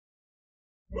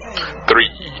3, 2,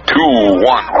 1.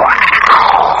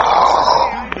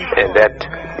 And that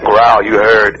growl you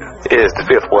heard is the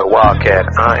Fifth Ward Wildcat.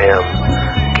 I am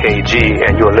KG,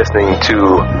 and you're listening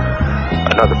to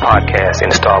another podcast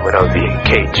installment of the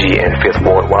KG and Fifth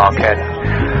Ward Wildcat.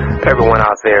 Everyone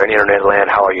out there in internet land,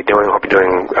 how are you doing? Hope you're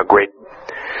doing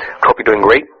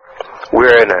great.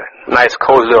 We're in a nice,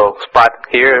 cozy little spot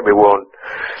here. We're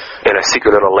in a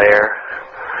secret little lair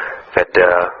that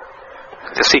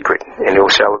is a secret, and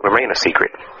it shall remain a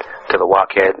secret till the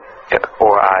Wildcat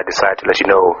or I decide to let you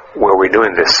know where we're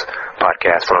doing this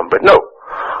podcast from. But no,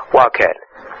 Wildcat,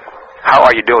 how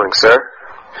are you doing, sir?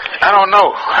 I don't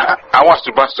know. I watched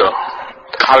a bunch of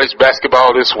college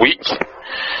basketball this week.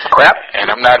 Crap. And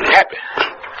I'm not happy.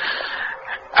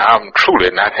 I'm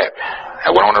truly not happy.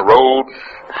 I went on the road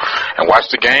and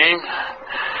watched the game.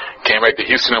 Came back to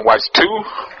Houston and watched 2.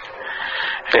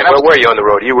 And where were you on the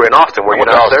road? You were in Austin, were you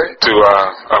not, sir? To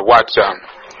watch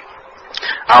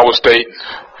Iowa State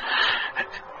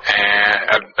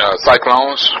and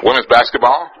Cyclones women's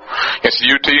basketball against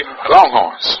the UT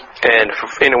Longhorns. And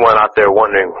for anyone out there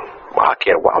wondering, why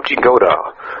would you go to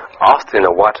Austin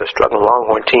and watch a struggling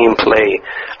Longhorn team play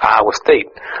Iowa State?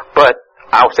 But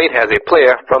Iowa State has a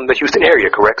player from the Houston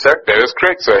area, correct, sir? That is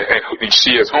correct, sir. And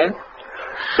she is whom?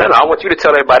 No, I want you to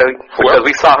tell everybody, because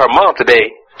we saw her mom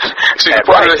today. She's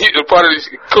part of the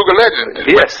Cougar legend.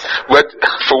 Yes. But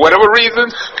for whatever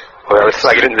reason... Well, it's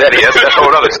like that's a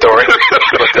whole other story.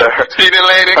 But, she didn't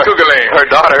land in Cougar land. Her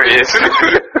daughter is...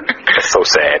 That's so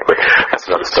sad, but that's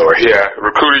another story. Yeah,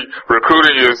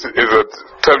 recruiting is a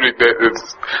subject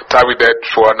that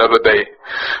for another day,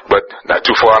 but not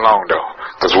too far along, though,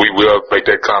 because we will make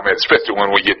that comment, especially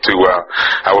when we get to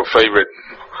our favorite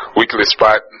weekly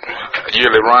spot,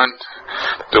 yearly run,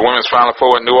 the Women's Final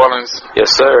Four in New Orleans.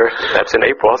 Yes, sir. That's in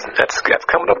April. That's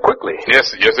coming up quickly.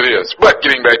 Yes, it is. But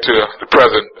getting back to the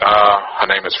present, her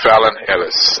name is Fallon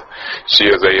Ellis. She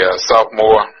is a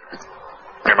sophomore.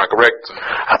 Am I correct?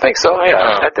 I think so.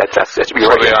 Yeah, that should be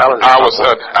right.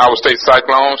 Iowa State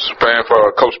Cyclones playing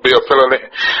for Coach Bill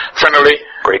Friendly.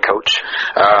 Great coach.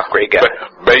 Great guy.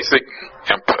 Basic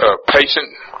and patient.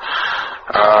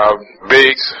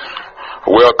 Bigs,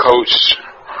 well coached.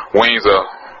 Wings are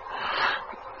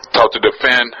taught to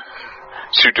defend,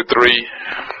 shoot to 3.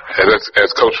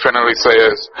 As Coach Friendly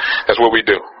says, that's what we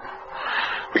do.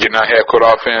 We get in our half-court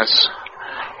offense.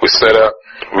 We set up.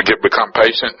 We become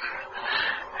patient.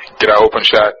 Get our open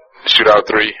shot, shoot out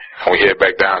 3, and we head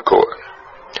back down court.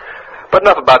 But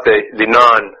enough about the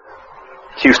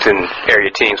non-Houston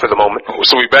area teams for the moment.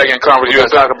 So we back in Conference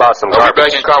USA? Talk about some Are we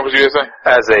back in Conference USA?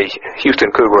 As a Houston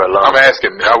Cougar alum. I'm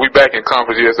asking, are we back in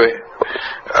Conference USA?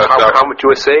 Conference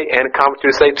USA and Conference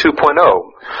USA 2.0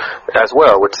 as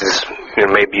well, which is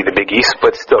maybe the Big East,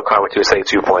 but still Conference USA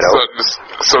 2.0.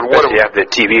 So what you have the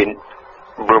TV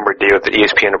rumor deal that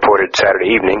ESPN reported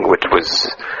Saturday evening, which was...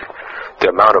 The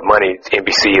amount of money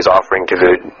NBC is offering to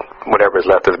whatever is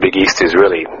left of the Big East is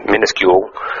really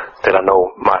minuscule. That I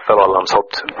know my fellow alums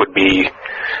hoped the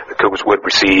Cougars would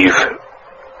receive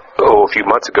a few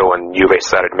months ago when U of A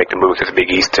decided to make the move to the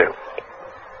Big East.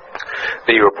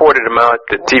 The reported amount,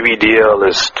 the TV deal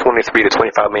is $23 to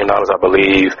 $25 million, I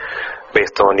believe,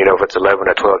 based on if it's 11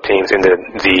 or 12 teams in the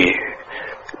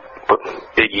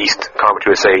Big East Conference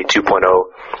USA 2.0,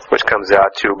 which comes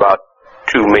out to about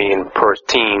 $2 million per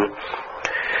team.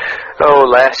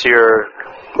 Last year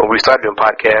when we started doing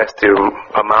podcasts, the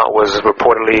amount was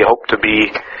reportedly hoped to be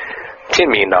 $10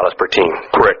 million per team.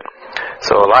 Correct.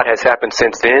 So a lot has happened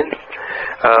since then.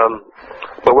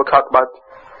 But we'll talk about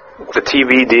the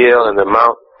TV deal and the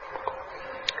amount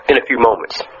in a few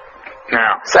moments.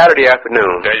 Now, Saturday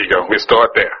afternoon. There you go. We'll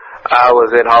start there. I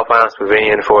was at Hall-Finance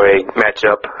Pavilion for a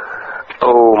matchup.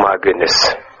 Oh my goodness.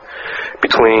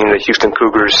 Between the Houston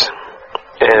Cougars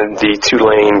and the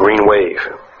Tulane Green Wave.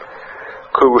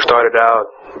 Cougars started out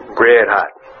red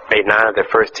hot, made 9 of their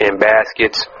first 10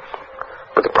 baskets,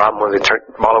 but the problem was they turned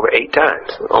the ball over 8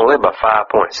 times, only led by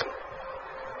 5 points.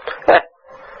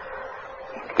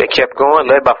 They kept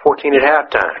going, led by 14 at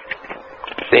halftime.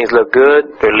 Things look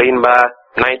good. They're leading by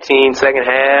 19 second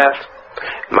half.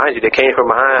 Mind you, they came from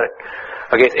behind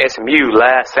against SMU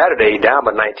last Saturday, down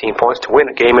by 19 points to win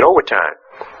the game in overtime.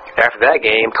 After that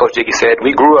game, Coach Dickey said,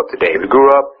 we grew up today. We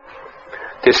grew up.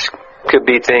 This could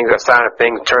be a sign of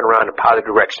things turn around in a positive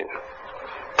direction.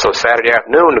 So Saturday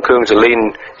afternoon, the Cougars are leading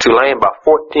Tulane by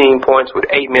 14 points with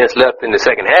 8 minutes left in the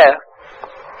second half.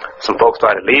 Some folks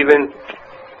started leaving.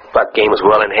 Thought the game was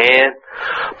well in hand.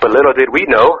 But little did we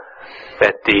know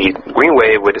that the Green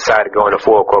Wave would decide to go into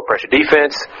full-court pressure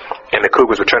defense, and the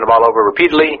Cougars would turn the ball over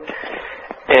repeatedly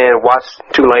and watch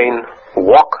Tulane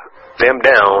walk them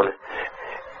down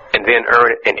and then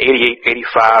earn an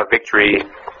 88-85 victory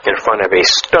in front of a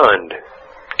stunned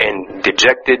and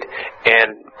dejected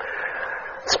and,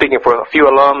 speaking for a few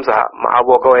alums, I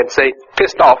will go ahead and say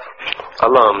pissed off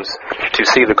alums to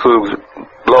see the Cougs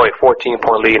blow a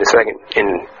 14-point lead in the second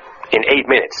in 8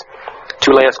 minutes.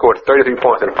 Tulane scored 33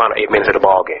 points in the final 8 minutes of the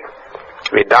ball game.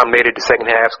 They dominated the second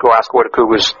half. I scored the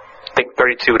Cougars, I think,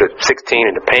 32-16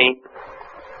 in the paint.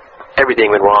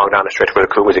 Everything went wrong down the stretch for the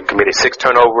Cougars. They committed 6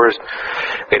 turnovers.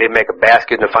 They didn't make a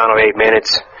basket in the final 8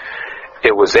 minutes.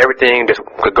 It was everything that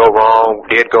could go wrong,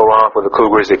 did go wrong for the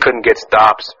Cougars. They couldn't get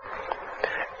stops.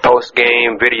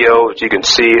 Post-game videos you can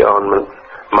see on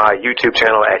my YouTube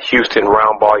channel at Houston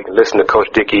Roundball. You can listen to Coach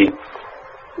Dickey,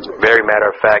 very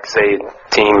matter-of-fact, say the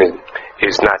team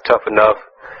is not tough enough.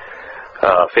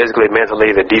 Physically,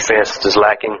 mentally, the defense is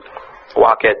lacking.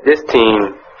 Wildcat, this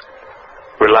team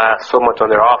relies so much on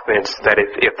their offense that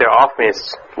if their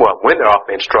offense, when their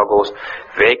offense struggles,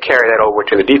 they carry that over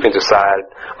to the defensive side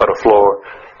of the floor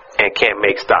and can't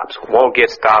make stops, won't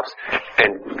get stops.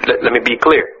 And let me be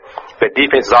clear, the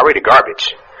defense is already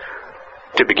garbage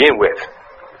to begin with.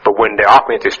 But when their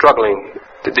offense is struggling,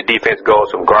 the defense goes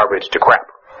from garbage to crap.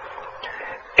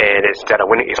 And it's not a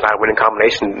winning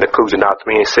combination. The Cougs are now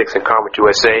 3-6 in Conference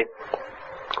USA,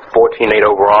 14-8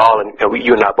 overall, and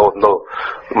you and I both know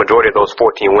the majority of those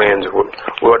 14 wins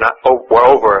were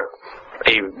over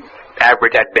a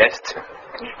average at best,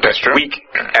 that's true, weak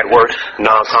at worst,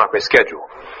 non-conference schedule.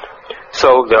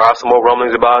 So there are some more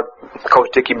rumblings about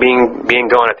Coach Dickey being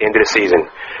gone at the end of the season.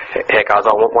 Heck, I was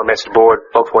on one message board.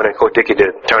 Folks wanted Coach Dickey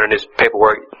to turn in his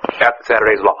paperwork after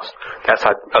Saturday's loss. That's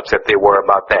how upset they were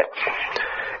about that.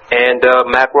 And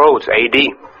Mack Rhoades, AD,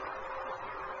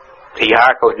 he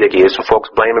hired Coach Dickey. There's some folks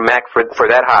blaming Mack for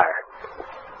that hire.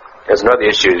 There's another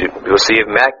issue. We'll see if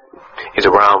Mack is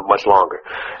around much longer.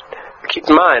 Keep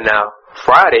in mind now,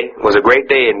 Friday was a great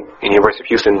day in University of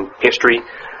Houston history.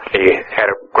 They had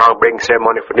a groundbreaking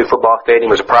ceremony for new football stadium.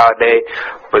 It was a proud day,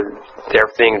 but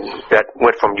everything that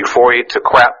went from euphoria to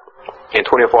crap in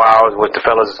 24 hours with the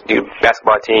fellas'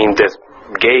 basketball team just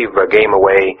gave a game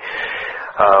away.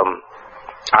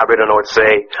 I really don't know what to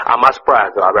say. I'm not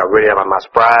surprised, though. I'm not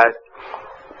surprised.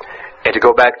 And to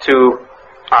go back to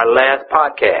our last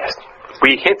podcast,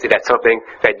 we hinted at something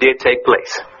that did take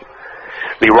place.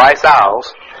 The Rice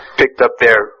Owls picked up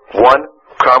their one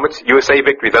Conference USA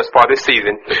victory thus far this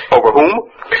season. Over whom?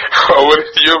 Over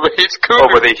the UVH Cougars.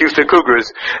 Over the Houston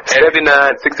Cougars,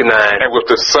 79-69. And with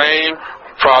the same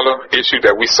problem issue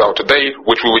that we saw today,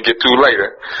 which we will get to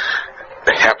later,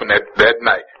 that happened that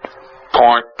night.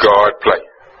 Point guard play.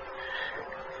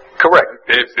 Correct.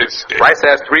 Rice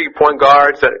has 3 point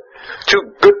guards,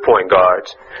 2 good point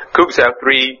guards. Cougars have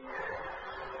 3.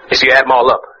 If you add them all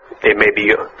up, it may be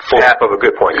half of a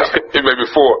good point guard. It may be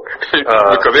 4.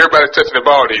 Because everybody's touching the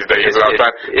ball these days. So I'm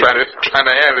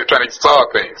trying to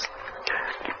solve things.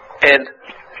 And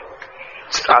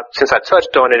since I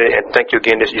touched on it, and thank you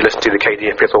again that you listened to the KD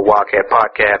and Pittsburgh Wildcat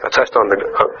podcast, I touched on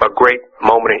a great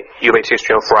moment in UH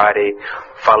history on Friday,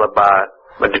 followed by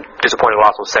a disappointing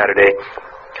loss on Saturday.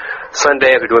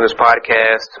 Sunday, as we're doing this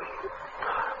podcast,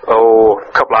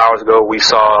 a couple hours ago, we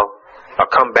saw a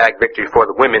comeback victory for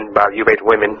the women by UH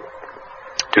women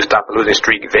to stop a losing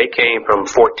streak. They came from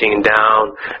 14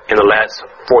 down in the last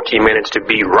 14 minutes to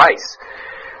beat Rice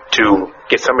to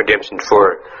get some redemption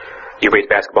for UH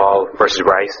basketball versus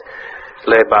Rice.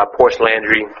 Led by Portia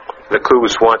Landry, the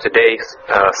Cougars won today,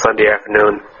 Sunday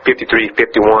afternoon,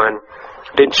 53-51.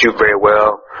 Didn't shoot very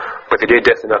well, but they did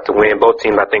just enough to win. Both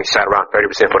teams, I think, shot around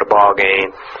 30% for the ball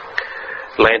game.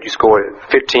 Landry scored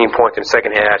 15 points in the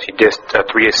second half. She dished 3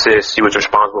 assists. She was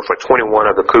responsible for 21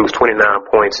 of the Cougs' 29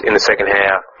 points in the second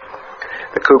half.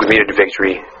 The Cougs needed the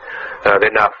victory.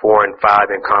 They're now 4-5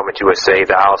 in Conference USA.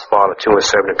 The Owls fall to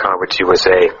 2-7 in Conference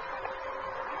USA.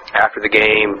 After the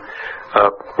game,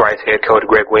 Rice head coach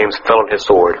Greg Williams fell on his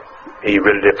sword. He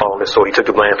really did fall on his sword. He took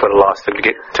the blame for the loss, took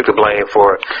the blame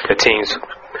for the team's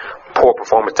poor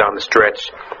performance down the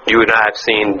stretch. You and I have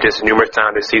seen this numerous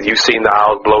times this season. You've seen the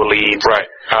Owls blow leads. Right.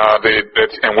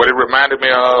 And what it reminded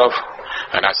me of,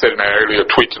 and I said in an earlier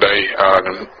tweet today,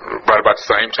 right about the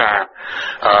same time,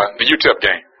 the UTEP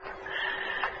game.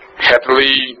 Had the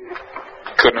lead,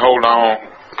 couldn't hold on.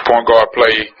 Point guard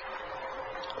play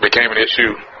became an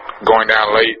issue going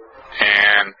down late,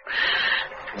 and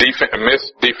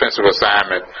missed defensive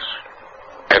assignment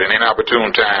at an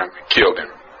inopportune time killed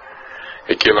him.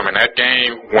 It killed him in that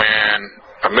game when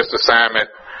a missed assignment,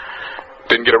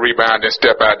 didn't get a rebound, didn't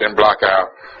step out, didn't block out.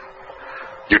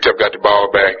 UTEP got the ball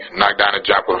back, knocked down the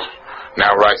jumper.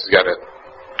 Now Rice has got to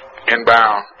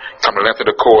inbound, come the length of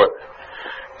the court,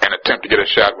 and attempt to get a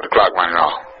shot with the clock running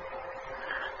off.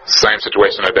 Same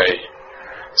situation today,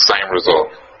 same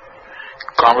result.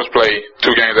 Conference play,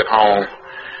 2 games at home,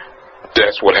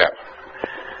 that's what happened.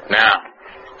 Now,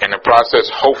 in the process,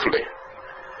 hopefully,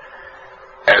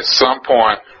 at some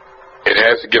point, it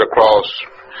has to get across,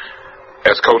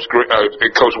 as Coach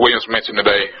Williams mentioned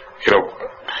today,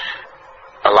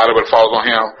 a lot of it falls on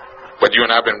him, but you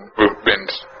and I have been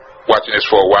watching this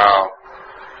for a while.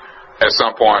 At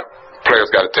some point, players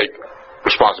got to take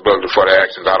responsibility for their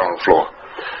actions out on the floor.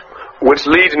 Which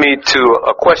leads me to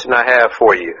a question I have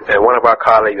for you. And one of our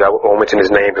colleagues, I won't mention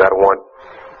his name because I don't want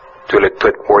to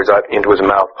put words out into his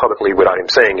mouth publicly without him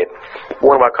saying it.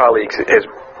 One of our colleagues has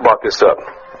brought this up.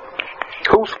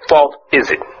 Whose fault is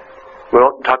it? We're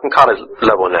talking college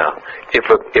level now. If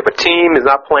a team is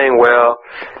not playing well,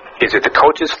 is it the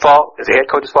coach's fault? Is the head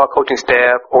coach's fault, coaching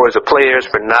staff, or is the players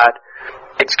for not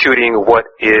executing what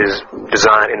is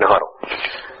designed in the huddle?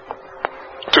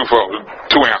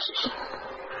 Two answers.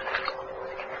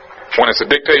 When it's a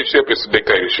dictatorship, it's a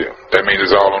dictatorship. That means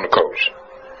it's all on the coach.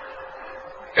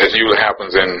 As usually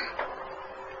happens in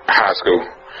high school.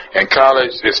 In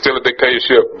college, it's still a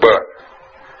dictatorship, but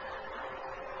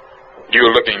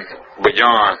you're looking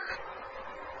beyond.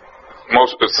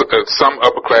 Some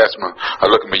upperclassmen are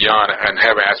looking beyond and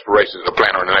having aspirations of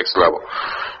playing on the next level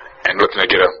and looking to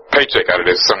get a paycheck out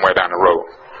of this somewhere down the road.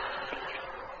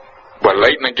 But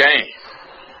late in the game,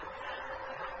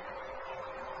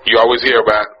 you always hear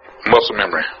about muscle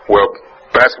memory. Well,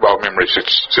 basketball memory should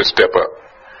step up.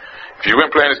 If you've been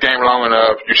playing this game long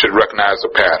enough, you should recognize the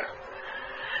pattern.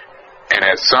 And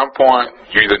at some point,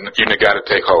 you got to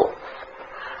take hold.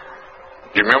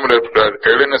 You remember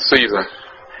early in the season,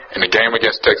 in the game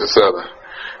against Texas Southern,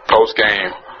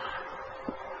 post-game,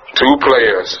 three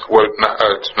players that were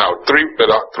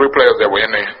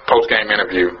in the post-game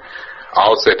interview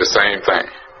all said the same thing.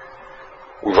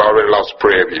 We've already lost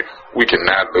preview. We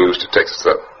cannot lose to Texas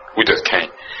Southern. We just can't.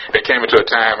 They came into a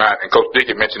timeout, and Coach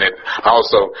Dickey mentioned it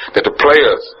also, that the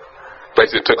players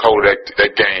basically took hold of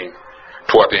that game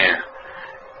toward the end.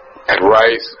 At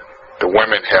Rice, the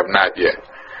women have not yet.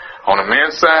 On the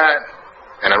men's side,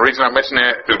 and the reason I mention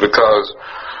that is because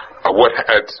of what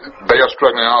they are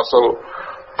struggling also,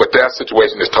 but their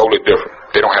situation is totally different.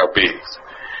 They don't have bigs.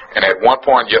 And at one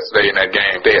point yesterday in that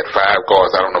game, they had 5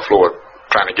 guards out on the floor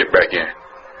trying to get back in.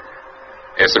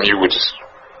 SMU would just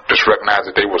recognize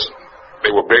that they were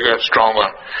bigger, stronger.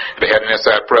 They had an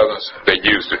inside presence. They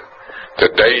used it.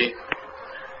 Today,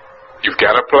 you've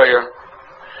got a player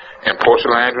in Portia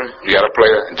Landry. You got a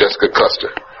player in Jessica Custer.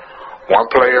 One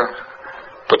player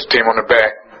put the team on the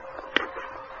back,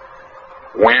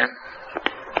 win.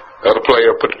 The other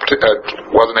player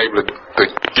wasn't able to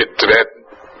get to that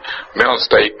mental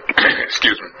state,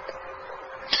 excuse me,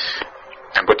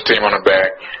 and put the team on the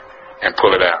back and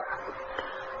pull it out.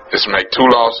 Just make 2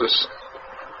 losses.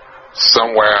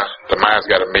 Somewhere the minds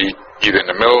got to meet, either in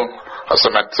the middle or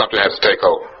something has to take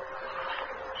hold.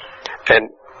 And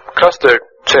Custer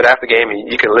said after the game,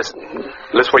 you can listen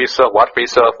for yourself, watch for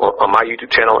yourself on my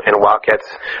YouTube channel and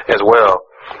Wildcats as well,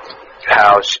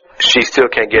 how she still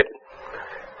can't get,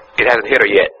 it hasn't hit her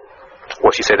yet.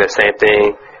 Well, she said that same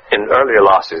thing in earlier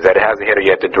losses, that it hasn't hit her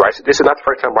yet. This is not the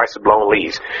first time Rice has blown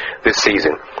leads this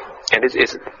season. And it's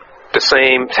the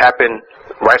same happened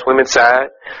Rice women's side.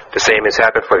 The same has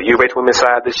happened for the UH women's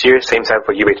side this year. Same time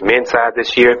for UH men's side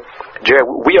this year. Jared,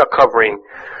 we are covering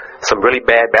some really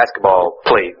bad basketball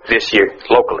play this year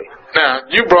locally. Now,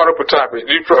 you brought up a topic.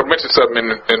 You mentioned something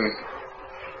in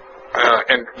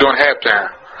during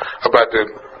halftime about the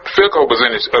field goal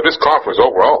percentage of this conference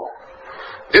overall.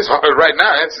 It's right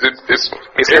now. It's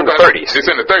in the 30s. It's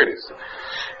in the 30s.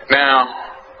 Now,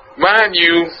 mind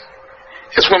you,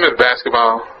 it's women's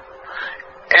basketball.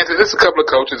 And so there's a couple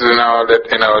of coaches and all that,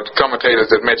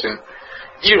 commentators that mentioned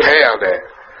you have that,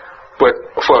 but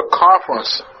for a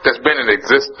conference that's been in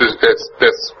existence,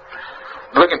 that's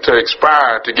looking to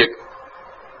expire to get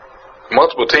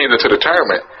multiple teams into the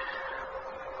tournament,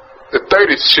 the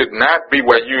 30s should not be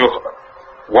where you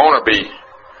want to be,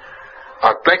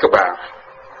 or think about,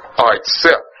 or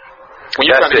accept when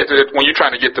you're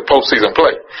trying to get to postseason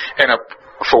play. And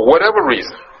for whatever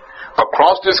reason,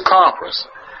 across this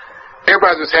conference,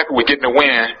 everybody's just happy with getting a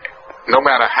win, no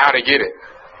matter how they get it.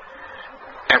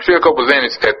 And field goal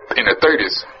percentage in the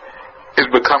 30s is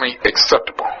becoming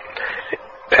acceptable.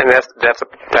 And that's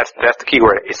the key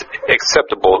word. It's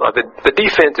acceptable. The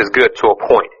defense is good to a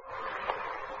point.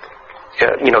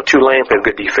 Tulane plays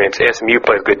good defense. SMU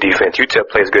plays good defense. UTEP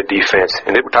plays good defense.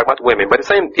 And then we're talking about the women, but the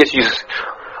same issues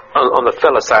on the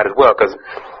fella side as well, because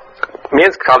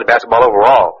men's college basketball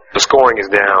overall, the scoring is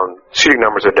down, shooting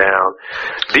numbers are down,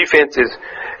 defense has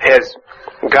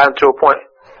gotten to a point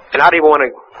and I don't even want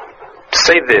to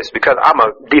say this because I'm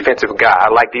a defensive guy. I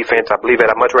like defense. I believe that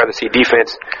I'd much rather see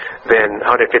defense than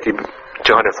 150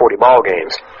 to 140 ball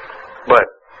games. But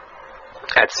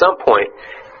at some point,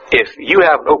 if you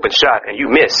have an open shot and you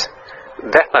miss,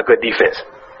 that's not good defense.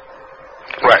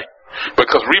 Right.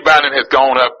 Because rebounding has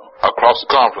gone up across the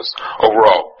conference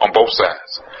overall on both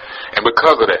sides. And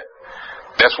because of that,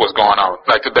 that's what's going on.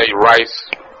 Like today, Rice,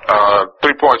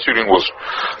 3-point shooting was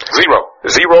 0.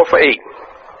 0 for 8.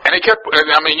 And they kept,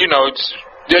 I mean, you know,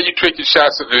 you trick your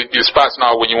shots, your spots and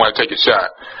all when you want to take a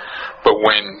shot. But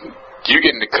when you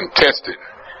get into contested,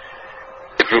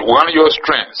 if one of your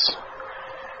strengths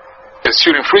is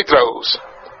shooting free throws,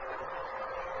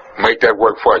 make that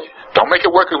work for you. Don't make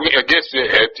it work against you.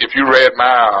 If you read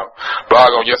my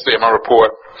blog on yesterday, my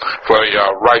report for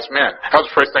the Rice men, that was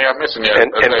the first thing I mentioned.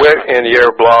 And where in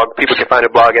your blog, people can find a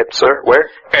blog at, sir? Where?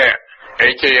 At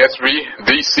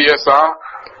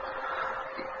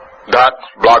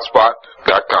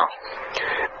AKSVDCSR.blogspot.com.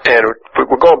 And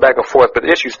we're going back and forth, but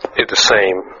the issue is the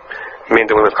same. Men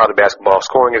and women's college basketball,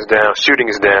 scoring is down, shooting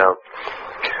is down.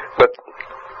 But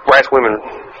Rice women,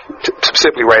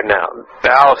 specifically right now,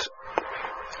 the Owls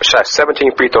shot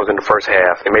 17 free throws in the first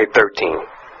half. They made 13.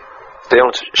 They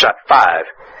only shot 5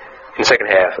 in the second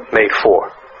half, made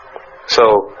 4.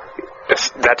 So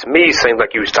that to me seems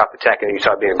like you stop attacking and you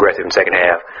stop being aggressive in the second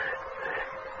half.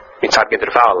 You stop getting to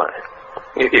the foul line.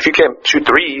 If you can't shoot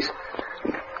threes,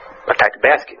 attack the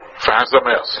basket. Find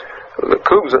something else. The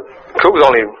Cougs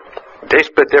only, they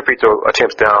split their free throw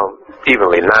attempts down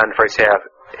evenly, 9 in the first half,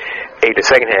 8 in the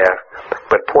second half.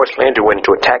 But Portia Landry went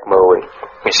into attack mode,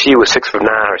 and she was 6 for 9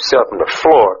 herself from the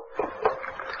floor.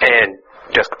 And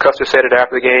Jessica Custer said it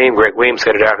after the game. Greg Williams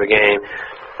said it after the game.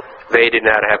 They did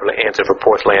not have an answer for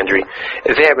Portia Landry.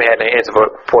 They haven't had an answer for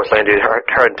Portia Landry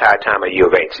her entire time at U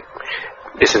of H.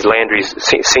 This is Landry's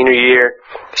senior year.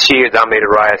 She has dominated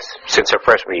Rice since her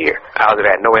freshman year. Owls have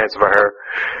had no answer for her,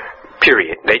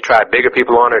 period. They tried bigger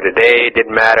people on her today. It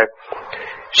didn't matter.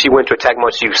 She went to attack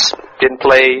mode. She didn't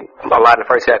play a lot in the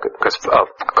first half because of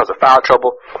foul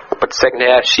trouble. But the second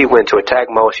half, she went to attack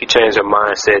mode. She changed her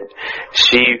mindset.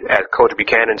 She, as Coach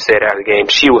Buchanan said after the game,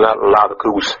 she will not allow the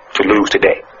Cougs to lose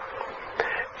today.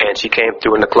 And she came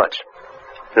through in the clutch.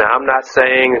 Now, I'm not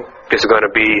saying this is going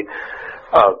to be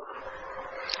a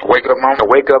wake-up moment. A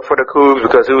wake-up for the Cougs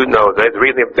because who knows?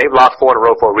 They've lost 4 in a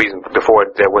row for a reason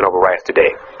before they went over Rice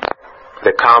today.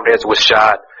 Their confidence was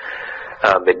shot.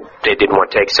 They didn't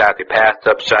want to take shots. They passed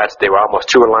up shots. They were almost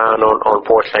too reliant on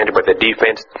Portia Landry, but the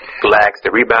defense lacked. The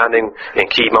rebounding in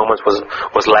key moments was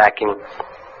lacking.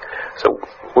 So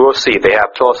we'll see. They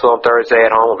have Tulsa on Thursday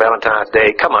at home, Valentine's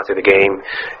Day. Come out to the game.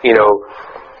 You know,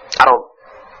 I don't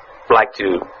like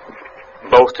to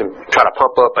boast and try to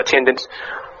pump up attendance,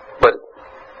 but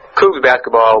Cougs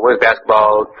basketball, women's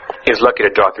basketball, is lucky to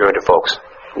draw 300 folks.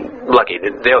 Lucky.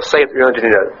 They'll say 300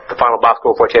 in the final box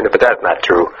score for attendance, but that's not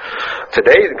true.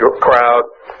 Today's crowd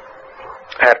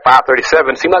had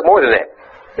 537. Seemed like more than that.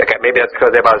 Okay, maybe that's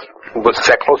because everybody was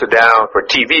set closer down for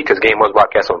TV because the game was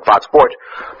broadcast on Fox Sports.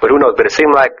 But who knows? But it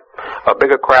seemed like a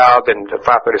bigger crowd than the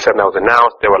 537 that was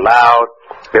announced. They were loud.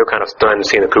 They were kind of stunned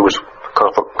seeing the Cougs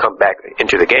come back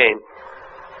into the game.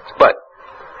 But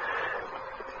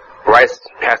Rice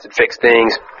has to fix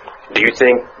things. Do you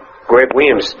think Greg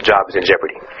Williams' job is in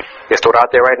jeopardy? Let's throw it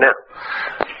out there right now.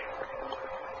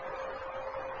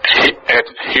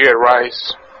 Here at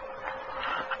Rice,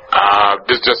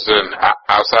 this is just an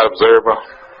outside observer.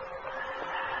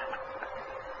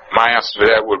 My answer to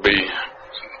that would be,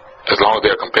 as long as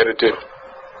they're competitive,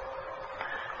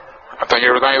 I think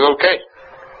everything is okay.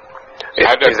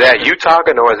 Is that you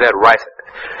talking or is that Rice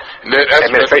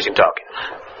administration talking?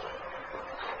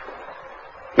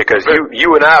 Because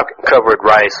you and I covered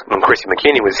Rice when Chrissy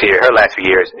McKinney was here her last few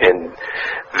years, and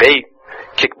they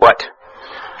kicked butt.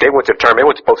 They went to the tournament. They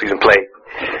went to postseason play.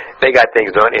 They got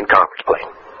things done in conference play.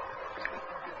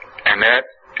 And that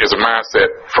is a mindset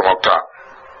from up top.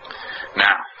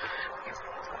 Now,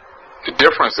 the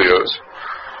difference is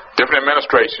different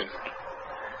administration,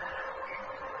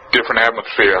 different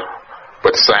atmosphere,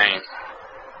 but the same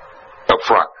up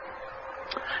front.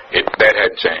 That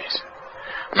hadn't changed.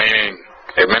 Meaning,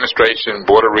 administration,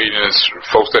 board of regents,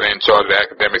 folks that are in charge of the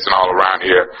academics and all around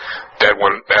here, that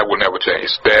will never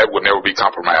change. That will never be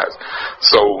compromised.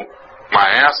 So my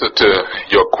answer to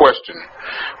your question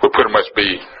would pretty much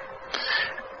be,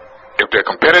 if they're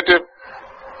competitive,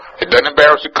 it doesn't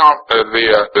embarrass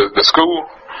the school,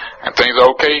 and things are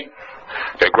okay,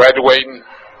 they're graduating,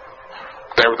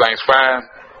 everything's fine.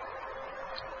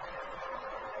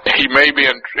 He may be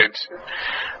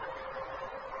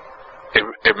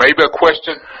it may be a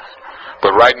question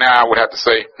But right now, I would have to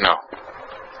say no.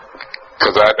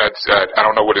 Because I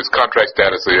don't know what his contract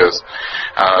status is.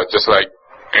 Just like,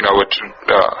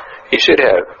 he should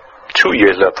have 2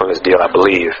 years left on his deal, I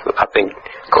believe. I think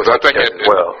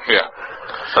well. Yeah.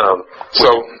 That's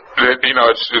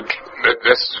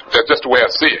just the way I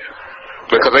see it.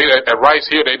 Because at Rice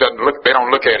here, they don't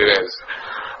look at it as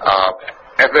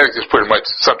athletics is pretty much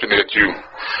something that you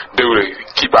do to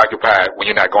keep occupied when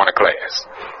you're not going to class.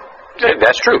 Yeah,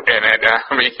 that's true. And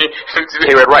I mean,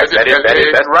 here at Rice, that's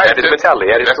right. That is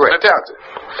mentality. That is correct. Mentality.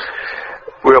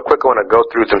 Real quick, I want to go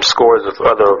through some scores of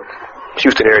other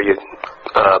Houston area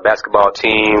basketball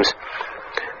teams.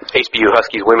 HBU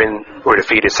Huskies women were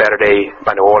defeated Saturday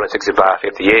by New Orleans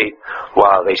 65-58,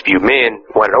 while HBU men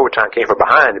won in overtime, came from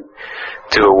behind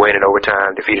to a win in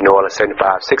overtime, defeated New Orleans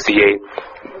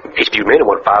 75-68. HBU men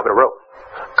won 5 in a row.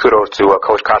 Kudos to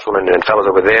Coach Koshland and fellas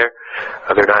over there.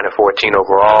 They're 9-14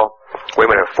 overall.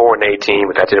 Women are 4-18,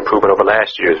 but that's an improvement over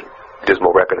last year's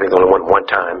dismal record. I think they only won one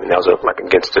time, and that was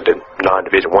against the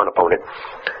non-Division I opponent.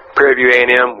 Prairie View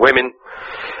A&M women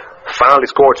finally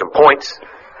scored some points.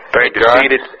 They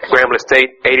defeated Grambling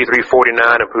State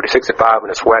 83-49, improved to 65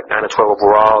 in the SWAC, 9-12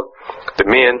 overall. The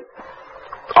men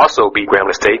also beat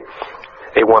Grambling State.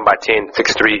 They won by 10,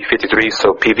 63-53,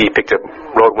 so PV picked up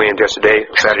road win yesterday,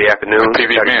 Saturday afternoon.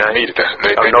 PV men needed that.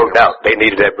 No doubt. They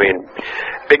needed that win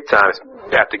big time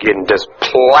after getting just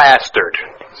plastered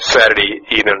Saturday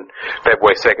evening,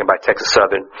 February 2nd by Texas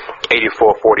Southern,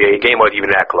 84-48. Game wasn't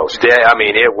even that close. Yeah, I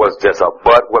mean, it was just a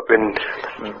butt-whipping.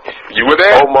 You were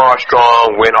there? Omar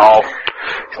Strong went off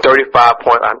 35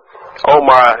 points.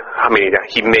 Omar, I mean,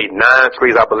 he made 9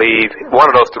 threes, I believe. One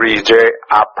of those threes, Jerry,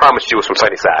 I promise you, was from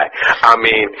Sunnyside. I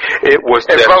mean, it was.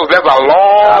 That's a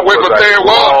long wave of there.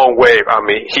 Long wave. I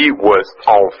mean, he was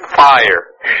on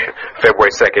fire.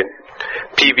 February 2nd.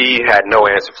 PV had no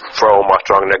answer for Omar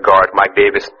Strong in that guard. Mike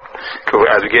Davis,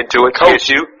 as we get into it,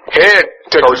 TSU head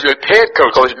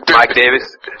coach Mike Davis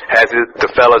has the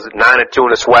fellas 9-2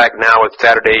 in the SWAC. Now it's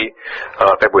Saturday,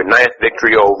 February 9th,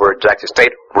 victory over Jackson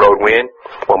State, road win,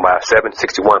 won by 7,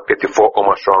 61-54.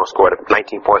 Omar Strong scored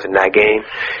 19 points in that game.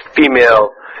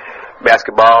 Female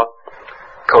basketball,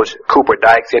 Coach Cooper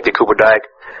Dyke, Cynthia Cooper Dyke,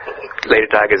 Lady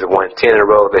Tigers have won 10 in a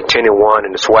row. They're 10-1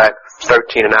 in the SWAC,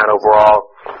 13-9 overall.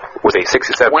 With a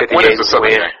 67-58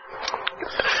 win.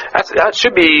 That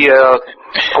should be, I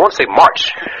want to say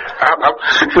March.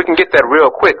 We can get that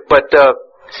real quick. But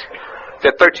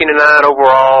they're 13-9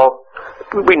 overall.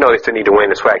 We know they still need to win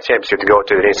the SWAC championship to go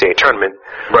to the NCAA tournament.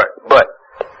 Right. But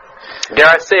dare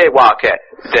I say, Wildcat,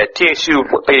 that TSU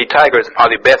Lady Tigers are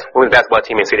the best women's basketball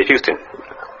team in the city of Houston.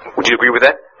 Would you agree with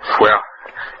that? Well,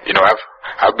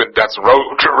 I've been, that's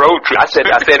road trip. I said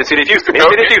the city of Houston. Okay.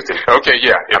 City of Houston. Okay,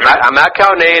 yeah. I'm not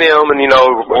counting A&M and,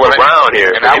 around here.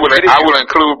 And I will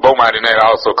include Beaumont in that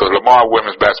also, because Lamar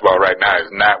women's basketball right now is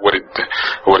not what it's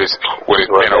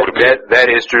been over the years.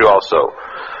 That is true also.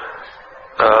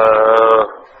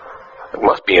 It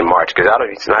must be in March, because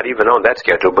it's not even on that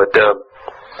schedule. But,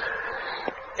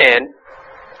 and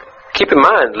keep in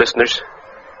mind, listeners,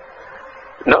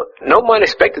 no one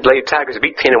expected Lady Tigers to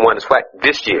beat 10-1 in SWAC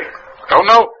this year. Oh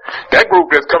no, that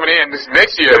group that's coming in this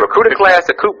next year. The recruiting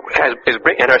class that Coop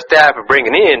and her staff are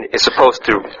bringing in is supposed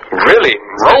to really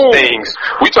roll things.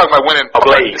 We talking about winning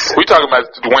ablaze. We talking about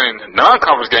winning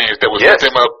non-conference games that will set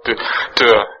them up to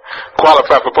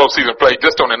qualify for postseason play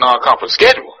just on the non-conference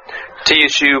schedule.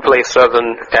 TSU plays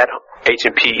Southern at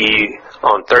H&PE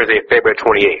on Thursday, February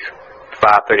 28th.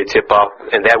 5:30 tip-off,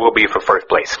 and that will be for first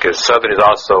place, because Southern is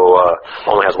also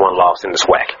only has one loss in the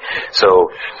SWAC. So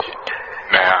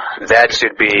now that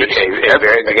should be a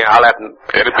very. Again, I'll have to.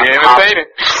 It'll be entertaining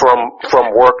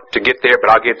from work to get there,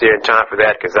 but I'll get there in time for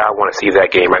that, because I want to see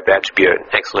that game. Right, that should be an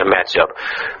excellent matchup.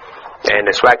 And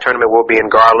the SWAC tournament will be in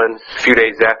Garland a few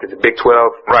days after the Big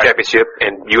 12 championship,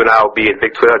 and you and I will be at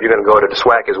Big 12. You're going to go to the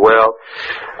SWAC as well.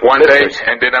 One day,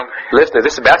 and then listeners,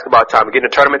 this is basketball time. We're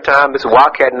getting to tournament time. This is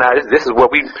Wildcat and I. This is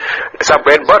what it's our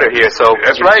bread and butter here. So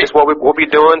that's right. This is what we'll be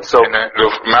doing. So, and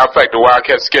matter of fact, the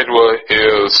Wildcat schedule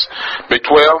is Big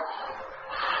 12,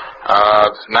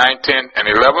 9, 10, and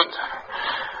 11th.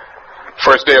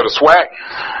 First day of the SWAC,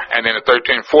 and then the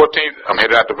 13th, 14th, I'm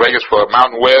headed out to Vegas for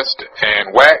Mountain West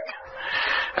and WAC.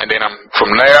 And then I'm from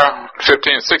there,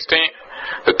 15 and 16,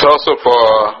 to Tulsa for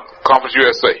Conference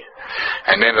USA.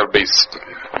 And then it'll be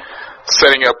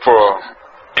setting up for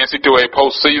NCAA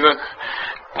postseason.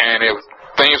 And if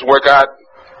things work out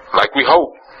like we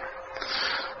hope,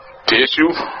 TSU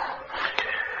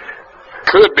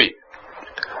could be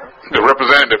the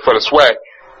representative for the SWAC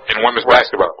in women's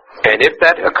basketball. And if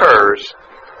that occurs,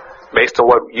 based on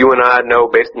what you and I know,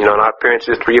 based on our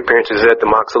appearances, 3 appearances at the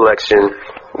mock selection,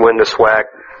 win the SWAC.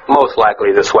 Most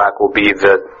likely the SWAC will be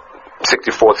the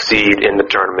 64th seed in the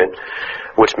tournament,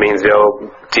 which means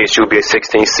TSU will be a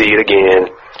 16th seed again,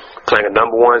 playing a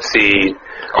number 1 seed.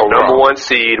 Number 1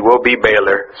 seed will be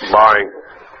Baylor, barring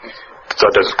so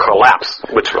there's collapse,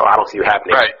 which I don't see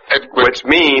happening. Right. Which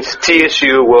means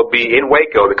TSU will be in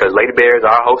Waco because Lady Bears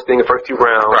are hosting the first 2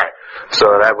 rounds. Right. So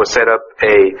that would set up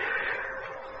a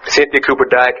Cynthia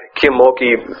Cooper-Dyke, Kim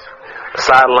Mulkey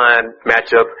sideline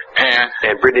matchup,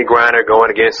 and Brittany Griner going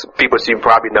against people she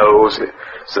probably knows.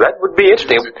 So that would be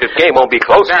interesting. The game won't be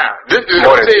close. Now, I'm going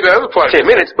to tell you the other part. 10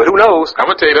 minutes, but who knows?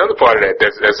 I'm going to tell you the other part of that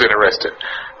that's interesting.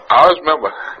 I always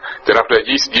remember that after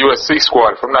that USC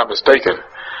squad, if I'm not mistaken,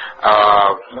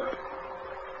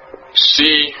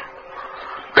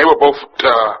 they were both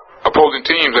opposing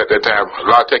teams at that time.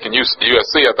 La Tech and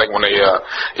USC, I think, when they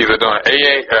either doing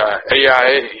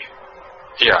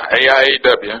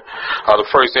AIAW, the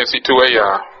first NC2A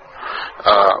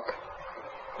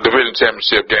division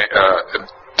championship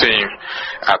team.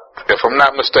 If I'm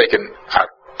not mistaken, I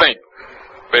think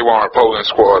they were on opposing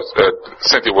squads.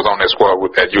 Cynthia was on that squad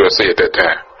at USC at that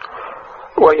time.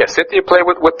 Well, yeah, Cynthia played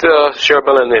with Cheryl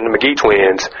Miller and the McGee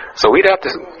twins, so we'd have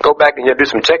to go back and do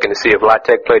some checking to see if La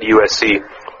Tech played USC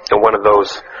in one of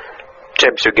those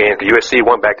championship games. The USC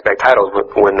won back-to-back titles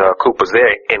when Coop was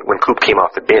there, and when Coop came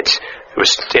off the bench,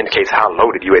 which indicates how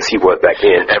loaded USC was back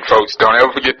then. And folks, don't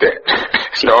ever forget that.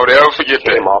 Don't ever forget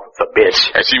that. Came off the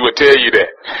bench. And she would tell you that.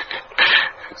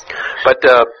 But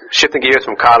shifting gears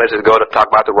from college, let's go to talk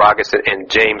about the Rockets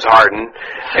and James Harden,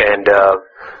 and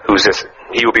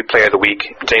he will be player of the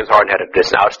week. James Harden had an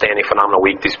outstanding, phenomenal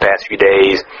week these past few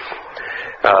days.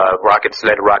 Rockets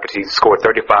led the Rockets. He scored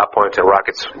 35 points, and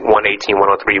Rockets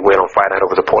 118-103 win on Friday night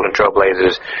over the Portland Trail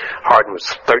Blazers. Harden was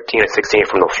 13 of 16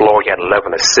 from the floor. He had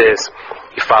 11 assists.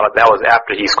 That was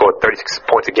after he scored 36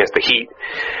 points against the Heat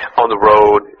on the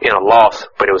road in a loss,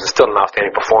 but it was still an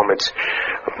outstanding performance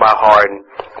by Harden,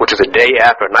 which is a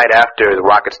night after the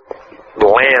Rockets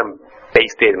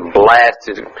faced it and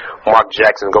blasted Mark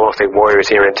Jackson, Golden State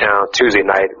Warriors here in town Tuesday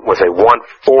night with a 140-109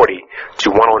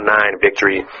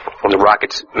 victory when the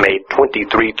Rockets made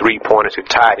 23 3-pointers to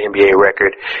tie the NBA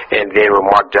record. And then when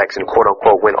Mark Jackson,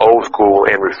 quote-unquote, went old school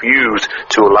and refused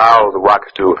to allow the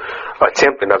Rockets to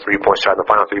attempt another 3-point shot in the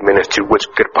final 3 minutes, which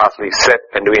could possibly set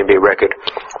a new NBA record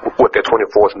with their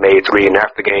 24th made 3. And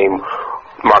after the game,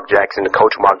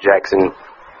 Coach Mark Jackson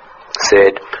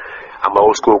said, "I'm an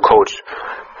old school coach.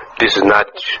 This is not,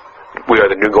 we are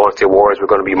the new Golden State Warriors. We're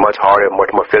going to be much harder,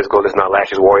 much more physical. This is not last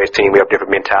year's Warriors team. We have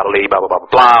different mentality, blah, blah, blah,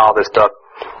 blah, all this stuff."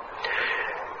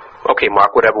 Okay,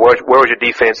 Mark, whatever. Where was your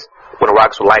defense when the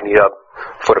Rockets were lighting you up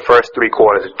for the first 3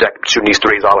 quarters, shooting these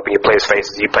threes all up in your players'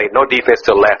 faces? You played no defense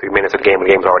till the last 3 minutes of the game, and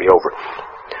the game's already over.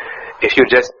 If you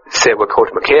just said what Coach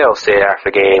McHale said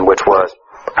after the game, which was,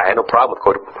 I had no problem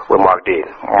with what Mark did.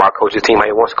 Mark coaches his team how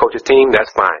he wants to coach his team, that's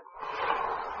fine.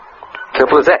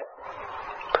 Simple as that.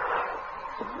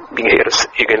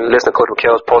 You can listen to Coach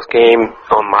McHale's post-game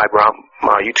on my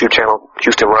YouTube channel,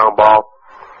 Houston Roundball.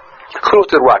 Kudos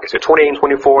to the Rockets. They're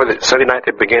 28-24. Sunday night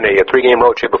they begin a 3-game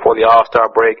road trip before the All-Star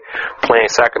break,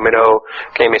 playing Sacramento.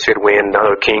 Game they should win.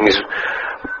 None of the Kings.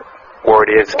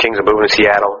 Word is Kings are moving to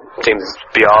Seattle. Seems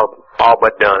to be all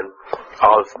but done.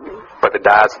 But the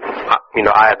Dodgers, I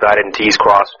and T's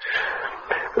crossed.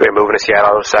 They're moving to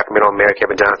Seattle. Sacramento Mayor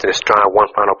Kevin Johnson is trying one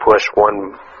final push,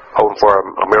 hoping for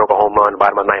a miracle home run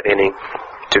by the 9th inning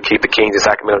to keep the Kings in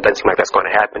Sacramento. Doesn't seem like that's going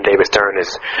to happen. David Stern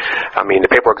the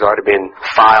paperwork's already been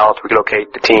filed to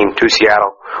relocate the team to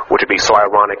Seattle, which would be so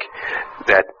ironic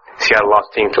that Seattle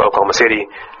lost the team to Oklahoma City.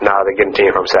 Now they're getting a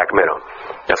team from Sacramento.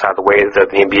 That's how the way that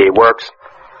the NBA works.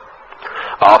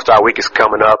 All-Star Week is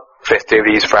coming up.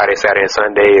 Festivities, Friday, Saturday, and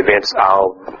Sunday events. I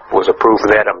was approved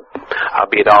for that. I'll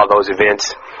be at all those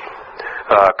events.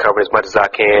 Covering as much as I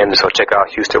can, so check out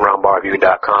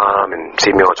HoustonRoundballReview.com and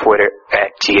see me on Twitter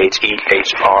at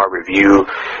TheHEHRReview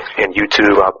and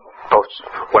YouTube. I'll post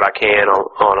what I can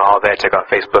on all that. Check out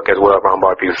Facebook as well,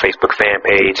 Roundball Review Facebook fan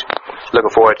page.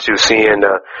 Looking forward to seeing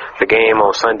the game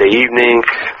on Sunday evening,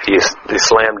 the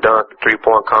slam dunk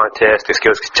 3-point contest, the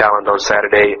skills challenge on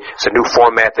Saturday. It's a new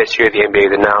format this year. The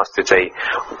NBA has announced it's a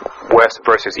West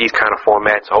versus East kind of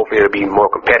format, so hopefully it'll be more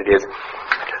competitive.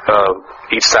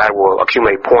 Each side will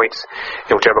accumulate points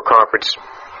in whichever conference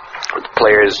the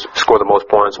players score the most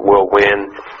points will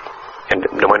win, and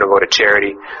the winner will go to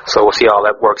charity. So we'll see how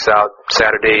that works out.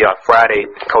 Friday,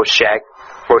 Coach Shaq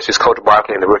versus Coach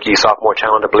Barkley in the rookie sophomore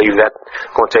challenge. I believe that's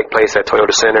going to take place at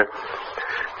Toyota Center.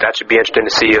 That should be interesting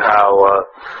to see how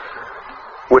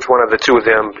which one of the two of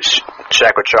them,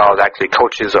 Shaq or Charles, actually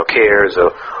coaches or cares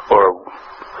or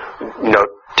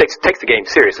takes the game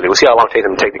seriously. We'll see how long it takes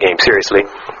them to take the game seriously.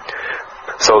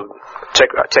 So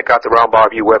check out the Roundball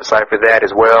Review website for that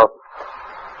as well.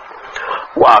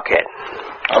 Wildcat,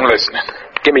 I'm listening.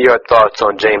 Give me your thoughts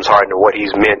on James Harden and what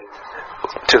he's meant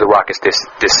to the Rockets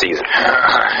this season.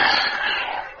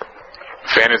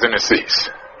 Fan is in the seats.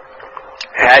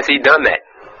 Has he done that?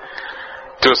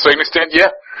 To a certain extent,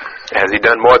 yeah. Has he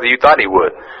done more than you thought he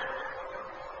would?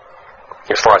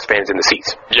 As far as fans in the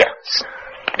seats? Yes.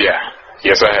 Yeah.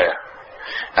 Yes, I have.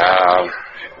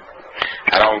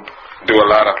 I don't do a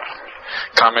lot of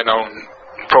comment on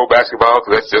pro basketball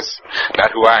because that's just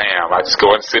not who I am. I just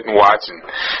go and sit and watch, and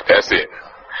that's it.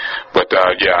 But,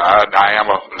 I am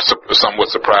somewhat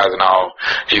surprised and all.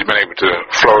 He's been able to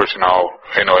flourish and all,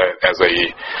 as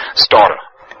a starter.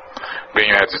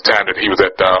 Being at the time that he was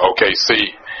at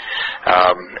OKC,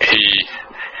 he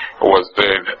was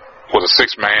a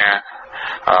sixth man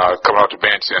coming off the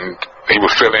bench, and he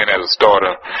would fill in as a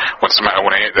starter when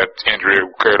that injury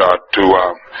occurred to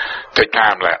take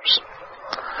time lapse.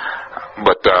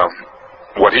 But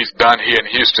what he's done here in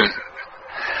Houston,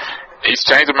 he's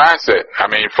changed the mindset.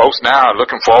 I mean, folks now are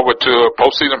looking forward to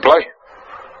postseason play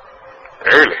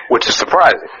early, which is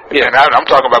surprising. Yeah, and I'm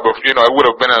talking about, it would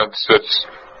have been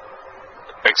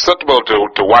acceptable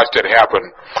to watch that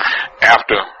happen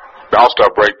after the All-Star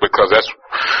break because that's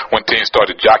when teams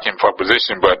started jockeying for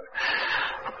position. But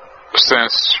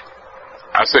since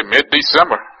I say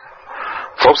mid-December,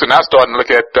 folks are now starting to look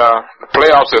at the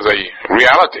playoffs as a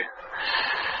reality.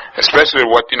 Especially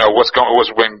what's been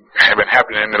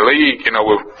happening in the league,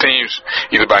 with teams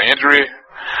either by injury,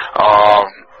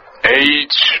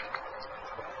 age,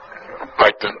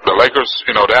 like the Lakers,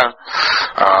 that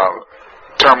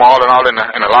turmoil and all in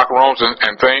the locker rooms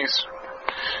and things.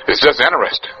 It's just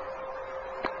interesting.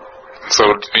 So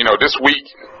this week,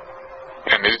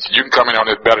 and you can comment on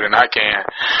this better than I can.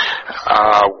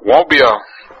 Won't be a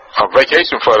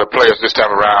vacation for the players this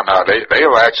time around. They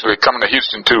are actually coming to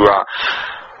Houston to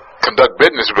conduct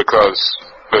business because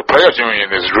the players' union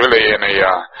is really in a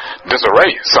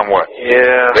disarray somewhat.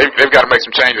 Yeah, they've got to make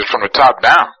some changes from the top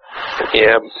down.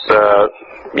 Yeah,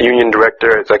 union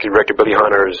director, executive director Billy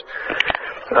Hunter's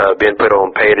been put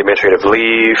on paid administrative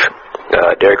leave.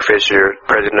 Derek Fisher,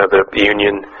 president of the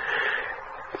union,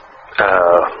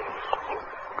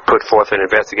 put forth an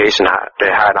investigation. They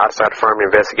hired an outside firm to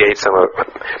investigate some of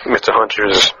Mr.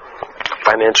 Hunter's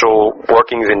financial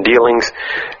workings and dealings,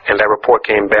 and that report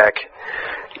came back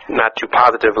not too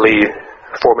positively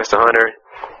for Mr. Hunter.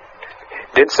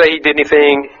 Didn't say he did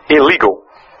anything illegal.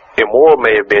 Immoral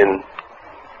may have been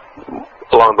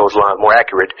along those lines, more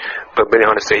accurate, but Billy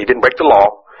Hunter said he didn't break the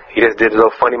law. He just did a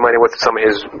little funny money with some of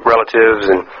his relatives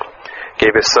and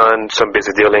gave his son some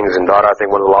business dealings and daughter, I think,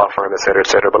 one of the law firm, et cetera,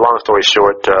 et cetera. But long story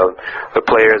short, the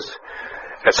players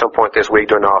at some point this week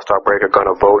during the All-Star break are going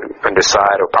to vote and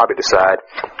decide, or probably decide,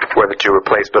 whether to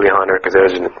replace Billy Hunter, because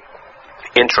there's an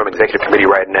interim executive committee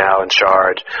right now in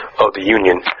charge of the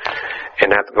union, and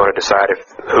that's going to decide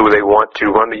who they want to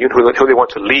run the union, who they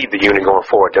want to lead the union going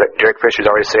forward. Derek Fisher's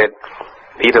already said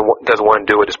he doesn't want to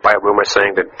do it, despite rumors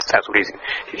saying that that's what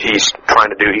he's trying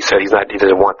to do. He said he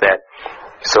doesn't want that.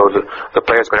 So the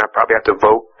players are going to probably have to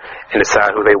vote and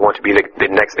decide who they want to be the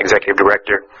next executive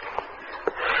director.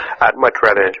 I'd much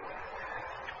rather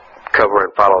cover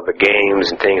and follow the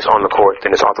games and things on the court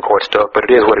than this off the court stuff, but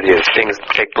it is what it is. Things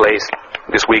take place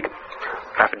this week.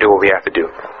 I have to do what we have to do.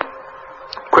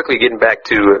 Quickly getting back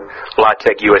to La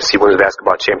Tech USC Women's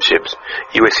Basketball Championships.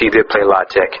 USC did play La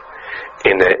Tech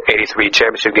in the 83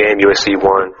 championship game. USC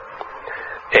won,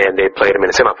 and they played them in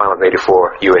the semifinals in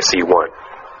 84. USC won.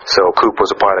 So Coop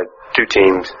was a part of two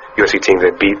teams, USC teams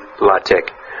that beat La Tech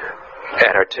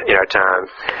in our time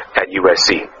at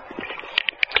USC.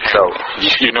 So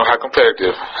you know how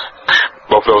competitive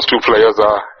both those two players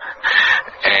are,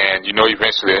 and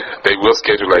eventually they will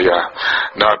schedule a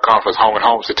non-conference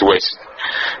home-and-home situation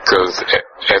because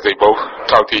as they both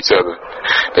talk to each other,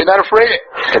 they're not afraid.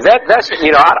 And that's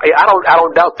I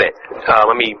don't doubt that.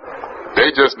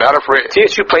 They're just not afraid.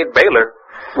 TSU played Baylor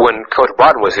when Coach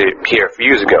Barton was here a few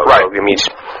years ago. Right. So,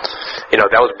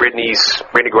 that was Brittany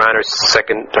Griner's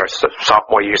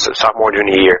sophomore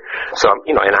junior year. So,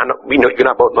 and I know you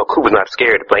both know Coop was not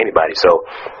scared to play anybody. So,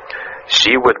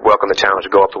 she would welcome the challenge to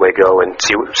go up the way go and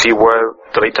see where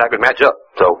the Lady Tigers match up.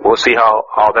 So, we'll see how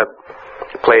all that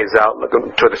plays out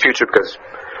looking toward the future because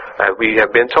as we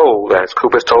have been told, as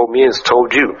Coop has told me and has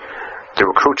told you, the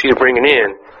recruit she's bringing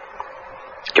in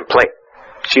can play.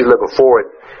 She's looking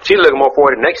more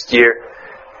forward to next year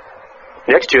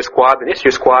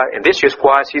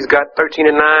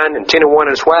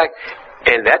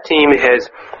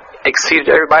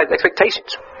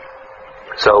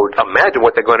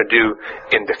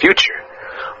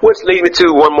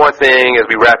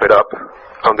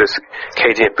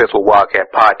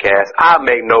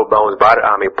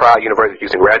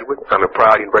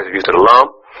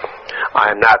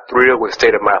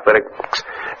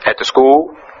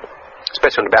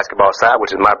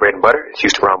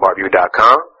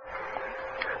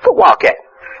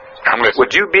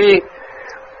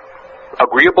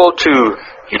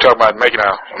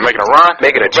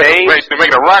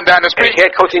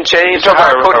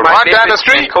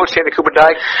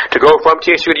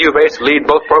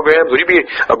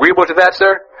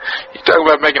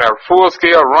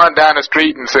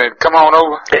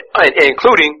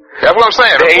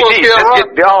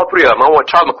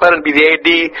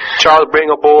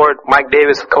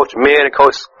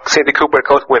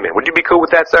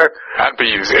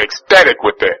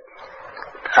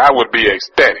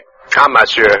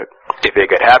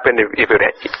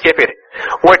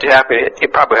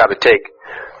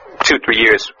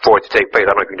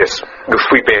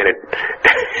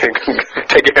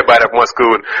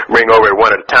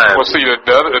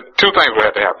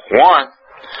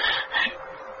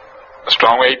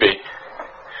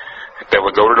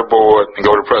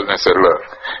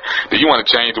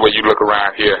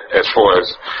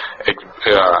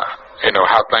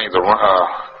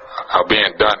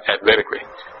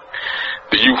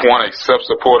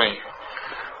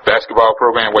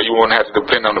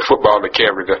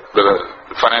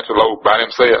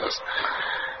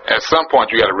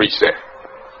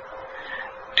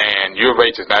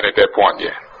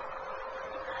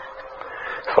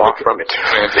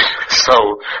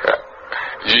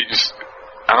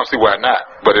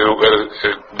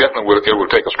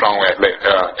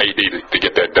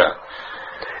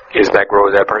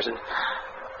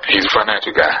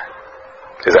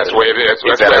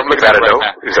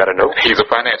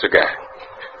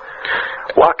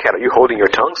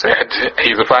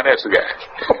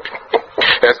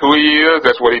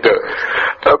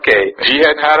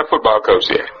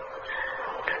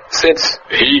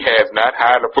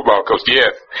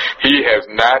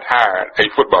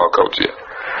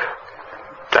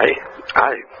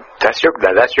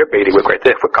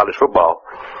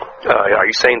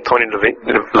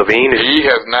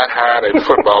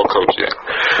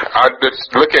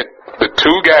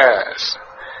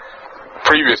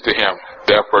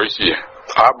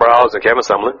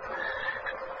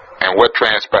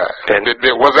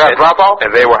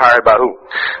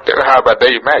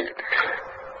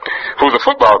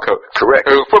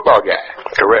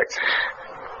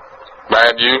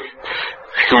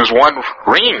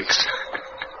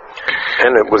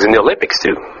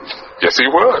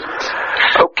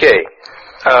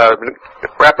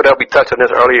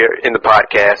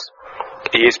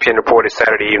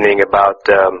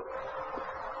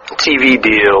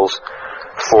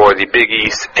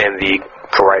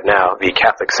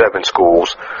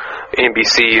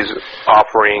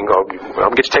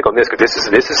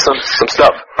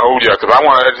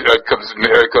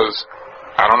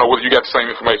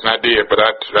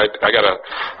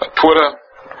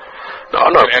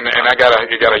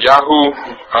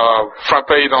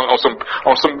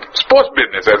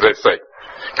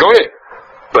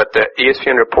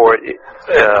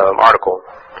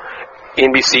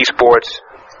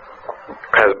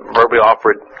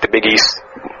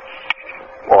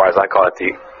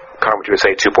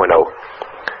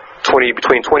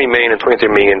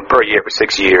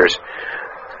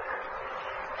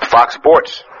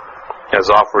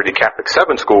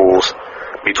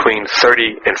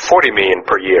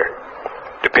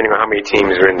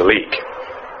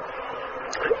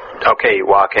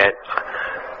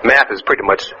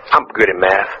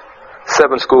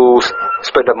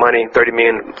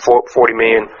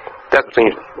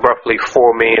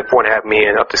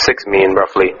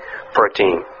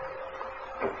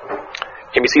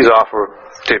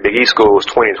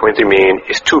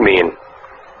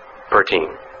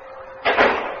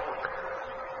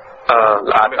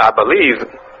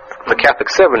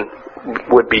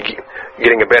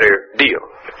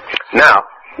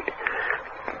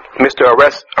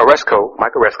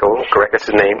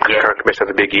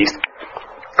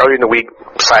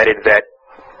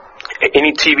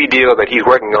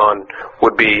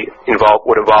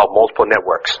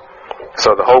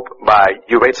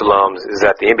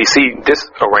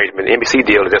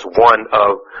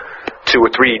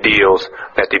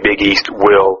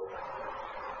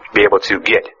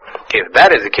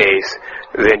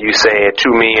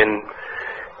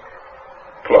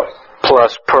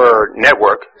plus per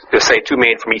network. Let's say 2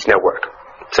 million from each network.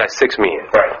 So that's 6 million.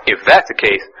 Right. If that's the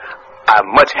case,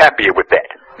 I'm much happier with that.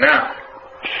 Now,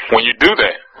 when you do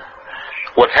that,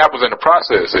 what happens in the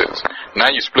process is now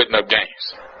you're splitting up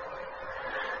games.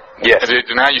 Yes.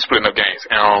 Now you're splitting up games.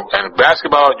 And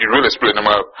basketball, you're really splitting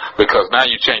them up because now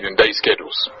you're changing day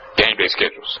schedules, game day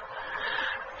schedules.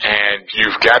 And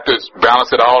you've got to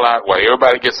balance it all out where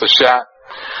everybody gets a shot,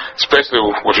 especially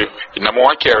with your number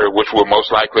one carrier, which will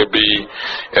most likely be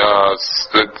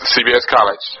CBS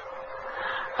College.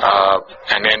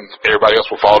 And then everybody else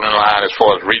will fall in line as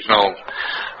far as regional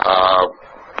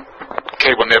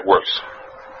cable networks.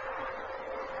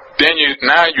 Then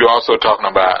you're also talking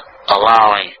about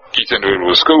allowing each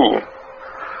individual school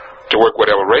to work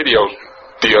whatever radio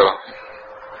deal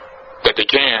that they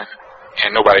can,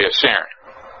 and nobody is sharing,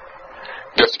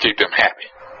 just to keep them happy.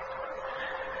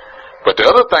 But the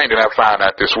other thing that I found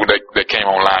out this week that came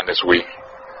online this week,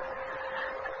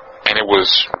 and it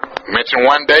was mentioned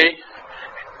one day,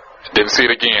 didn't see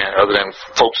it again, other than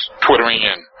folks twittering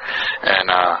and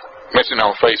mentioning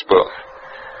on Facebook.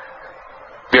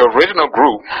 The original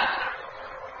group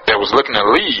that was looking to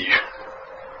leave,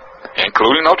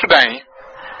 including Notre Dame,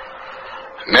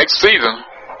 next season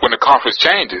when the conference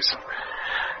changes,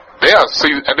 they are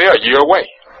a year away.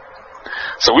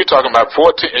 So we're talking about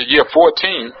year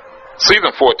 14,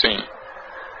 season 14,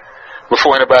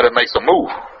 before anybody makes a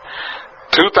move.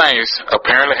 2 things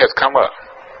apparently has come up.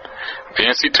 The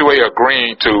NC2A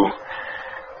agreeing to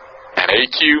an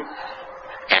AQ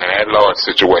and an at-large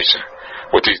situation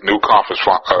with these new conference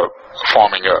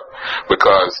forming up,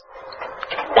 because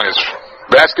when it's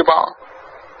basketball,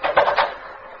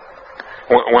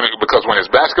 when it's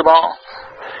basketball,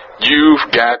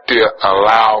 you've got to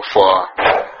allow for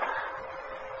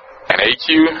an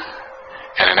AQ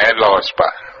and an at-large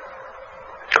spot.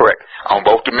 Correct. On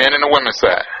both the men and the women's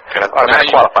side. And an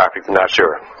automatic qualifier if you're not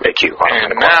sure. AQ.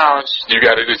 And now you've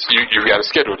got a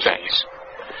schedule change.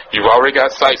 You've already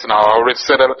got sites and already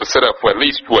set up for at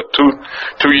least 2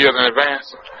 years in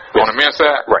advance on the men's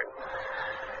side. Right.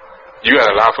 You got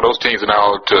to allow for those teams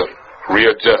now to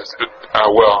readjust.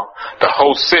 The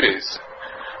whole cities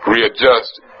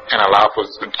readjust and allow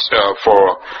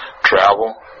for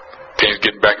travel, teams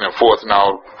getting back and forth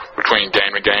now between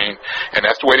game to game, and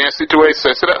that's the way the NC2A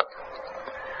sets it up.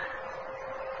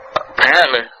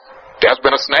 Apparently, that's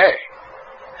been a snag,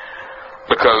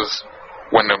 because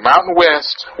when the Mountain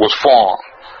West was formed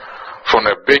from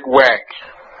the Big WAC,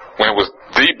 when it was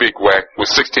the Big WAC with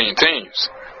 16 teams,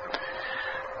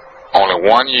 only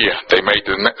 1 year they made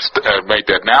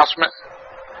the announcement,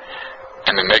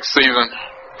 and the next season,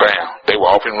 bam, they were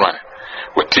off and running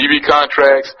with TV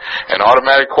contracts, an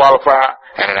automatic qualifier,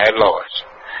 and an at-large.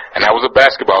 And that was a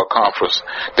basketball conference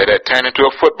that had turned into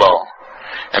a football,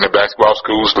 and the basketball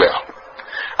schools left,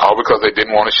 all because they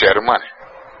didn't want to share the money.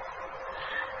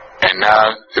 And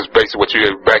now it's basically what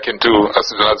you're back into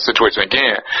another situation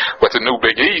again. But the new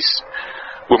Big East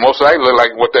will most likely look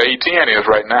like what the A-10 is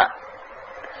right now.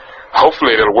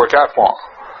 Hopefully it'll work out for them.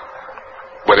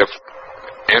 But if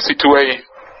NC2A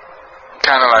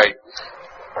kind of like,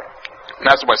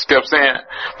 not so much steps in,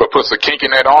 but puts a kink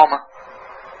in that armor,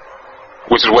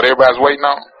 which is what everybody's waiting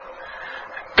on,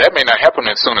 that may not happen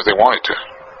as soon as they want it to.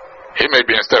 It may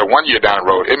be, instead of 1 year down the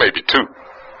road, it may be 2.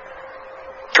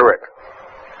 Correct.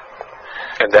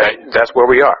 And that's where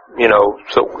we are,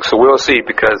 so we'll see,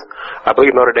 because I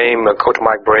believe Notre Dame, Coach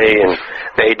Mike Bray and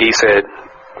the AD said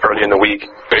earlier in the week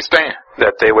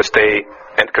that they would stay,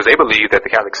 and because they believe that the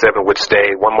Catholic 7 would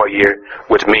stay 1 more year,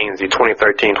 which means the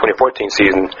 2013-2014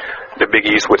 season, the Big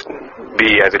East would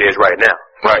be as it is right now.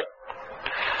 Right.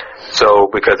 So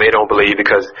because they don't believe,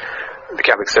 because the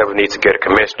Catholic 7 needs to get a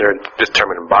commissioner,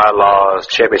 determine bylaws,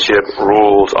 championship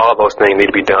rules, all those things need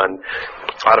to be done.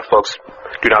 A lot of folks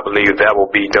do not believe that will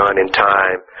be done in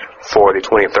time for the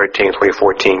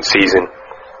 2013-2014 season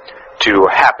to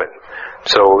happen.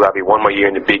 So that'll be 1 more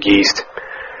year in the Big East,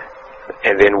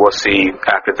 and then we'll see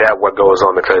after that what goes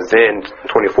on, because then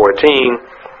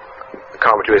 2014,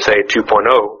 Conference USA 2.0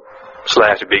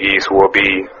 / the Big East will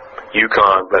be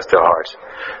UConn, bless their hearts,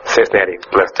 Cincinnati,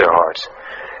 bless their hearts,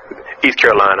 East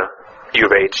Carolina, U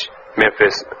of H,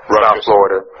 Memphis, South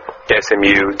Florida,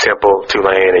 SMU, Temple,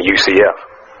 Tulane, and UCF.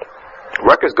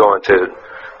 Rutgers going to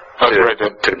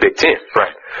the Big Ten.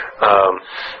 Right.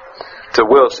 So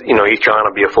East Carolina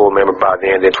will be a full member by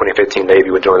then. Then 2015 Navy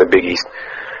will join the Big East.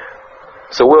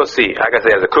 So we'll see. Like I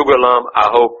said, as a Cougar alum, I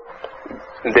hope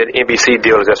that NBC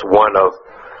deal is just one of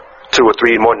 2 or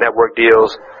 3 more network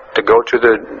deals to go to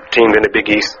the teams in the Big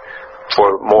East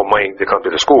for more money to come to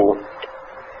the school.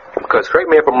 Because correct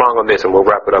me if I'm wrong on this, and we'll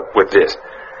wrap it up with this.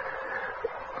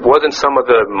 wasn't some of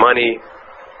the money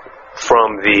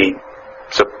from the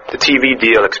TV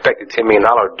deal expected $10 million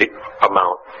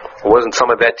amount? Wasn't some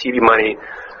of that TV money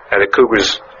that the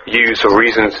Cougars used for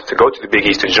reasons to go to the Big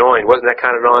East to join? Wasn't that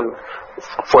counted on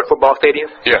for the football stadium?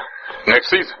 Yeah, next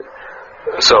season.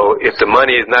 So if the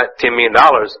money is not $10 million,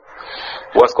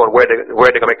 where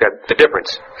they gonna make the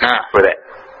difference for that?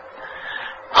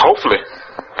 Hopefully,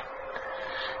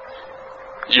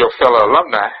 your fellow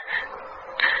alumni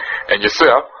and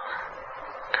yourself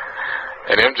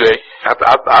and MJ.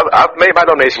 I've made my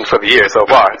donations for the year so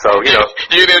far. So you know,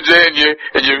 you and MJ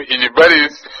and your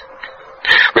buddies.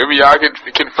 Maybe y'all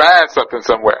can find something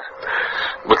somewhere,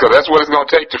 because that's what it's going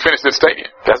to take to finish this stadium.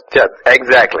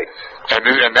 Exactly.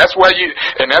 And that's why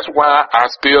I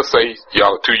still say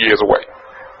y'all are 2 years away.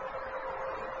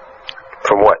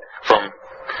 From what? From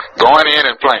going in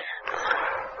and playing.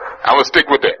 I'm gonna stick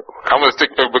with that.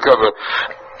 Because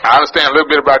I understand a little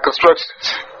bit about construction.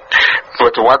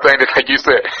 But the one thing that, like you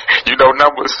said, you know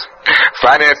numbers.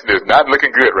 Financing is not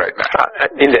looking good right now.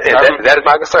 That is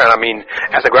my concern. I mean,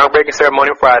 at the groundbreaking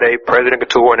ceremony on Friday, President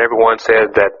Couture and everyone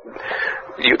said that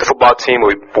the football team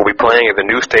will be playing at the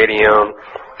new stadium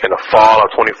in the fall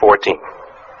of 2014.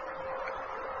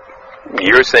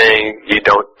 You're saying you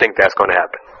don't think that's going to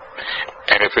happen?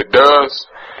 And if it does,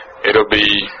 it'll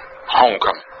be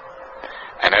homecoming.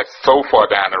 And that's so far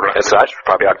down the road. So that's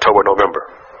probably October, November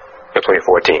of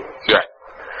 2014. Yeah.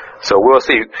 So we'll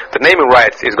see. The naming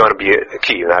rights is going to be a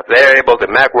key. Now, if they're able to,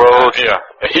 Mac Rose,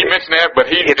 he mentioned that, but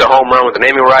he hit the home run with the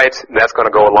naming rights. That's going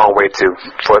to go a long way to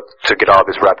get all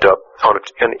this wrapped up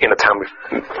in a timely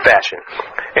fashion.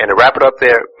 And to wrap it up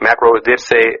there, Mac Rose did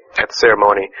say at the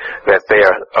ceremony that they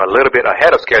are a little bit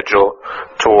ahead of schedule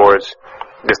towards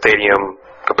the stadium,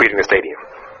 completing the stadium.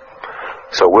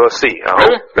 So we'll see.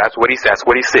 Really? That's what he said.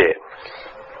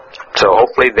 So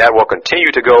hopefully that will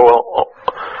continue to go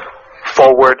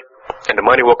forward, and the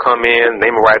money will come in,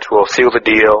 naming rights will seal the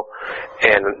deal,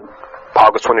 and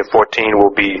August 2014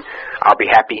 I'll be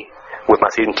happy with my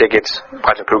season tickets,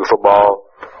 watching Cougar football,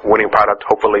 winning product.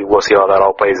 Hopefully we'll see how that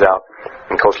all plays out.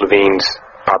 And Coach Levine's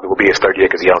probably will be his third year,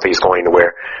 because he don't think he's going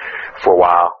anywhere for a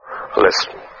while, unless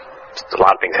a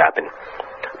lot of things happen.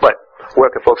 But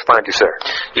where can folks find you, sir?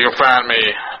 You can find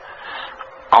me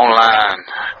online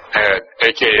at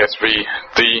AKSV,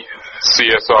 the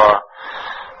CSR,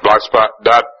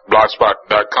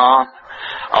 blogspot.com.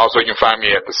 Also, you can find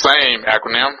me at the same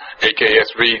acronym,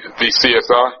 AKSV, the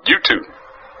CSR, YouTube.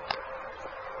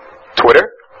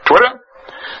 Twitter?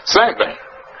 Same thing.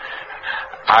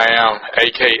 I am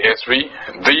AKSV,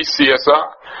 the CSR.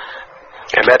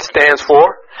 And that stands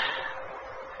for?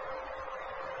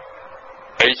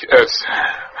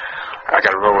 I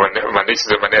gotta remember my nieces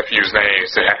and my nephews'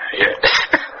 names. Yeah.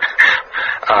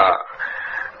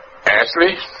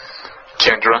 Ashley,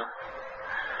 Kendra,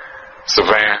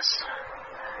 Savance,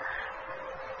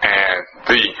 and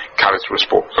the College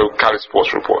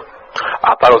Sports Report.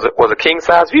 I thought it was a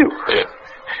king-size view.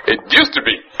 It used to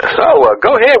be. Oh, well,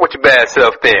 go ahead with your bad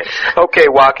self then. Okay,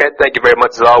 Wildcat, thank you very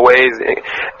much as always.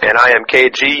 And I am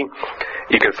KG.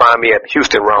 You can find me at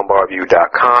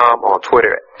HoustonRoundBallReview.com, on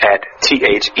Twitter at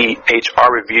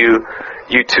THEHRReview,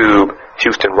 YouTube,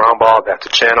 Houston Roundball, that's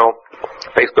the channel.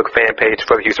 Facebook fan page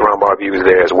for the Houston Roundball Review is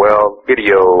there as well.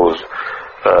 Videos,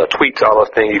 tweets, all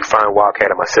those things. You can find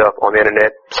Wildcat and myself on the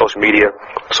internet, social media.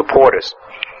 Support us.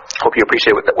 Hope you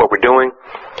appreciate what we're doing.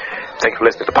 Thank you for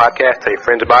listening to the podcast. Tell your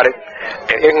friends about it.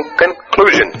 And in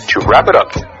conclusion, to wrap it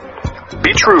up,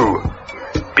 be true,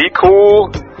 be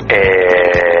cool,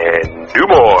 and do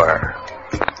more.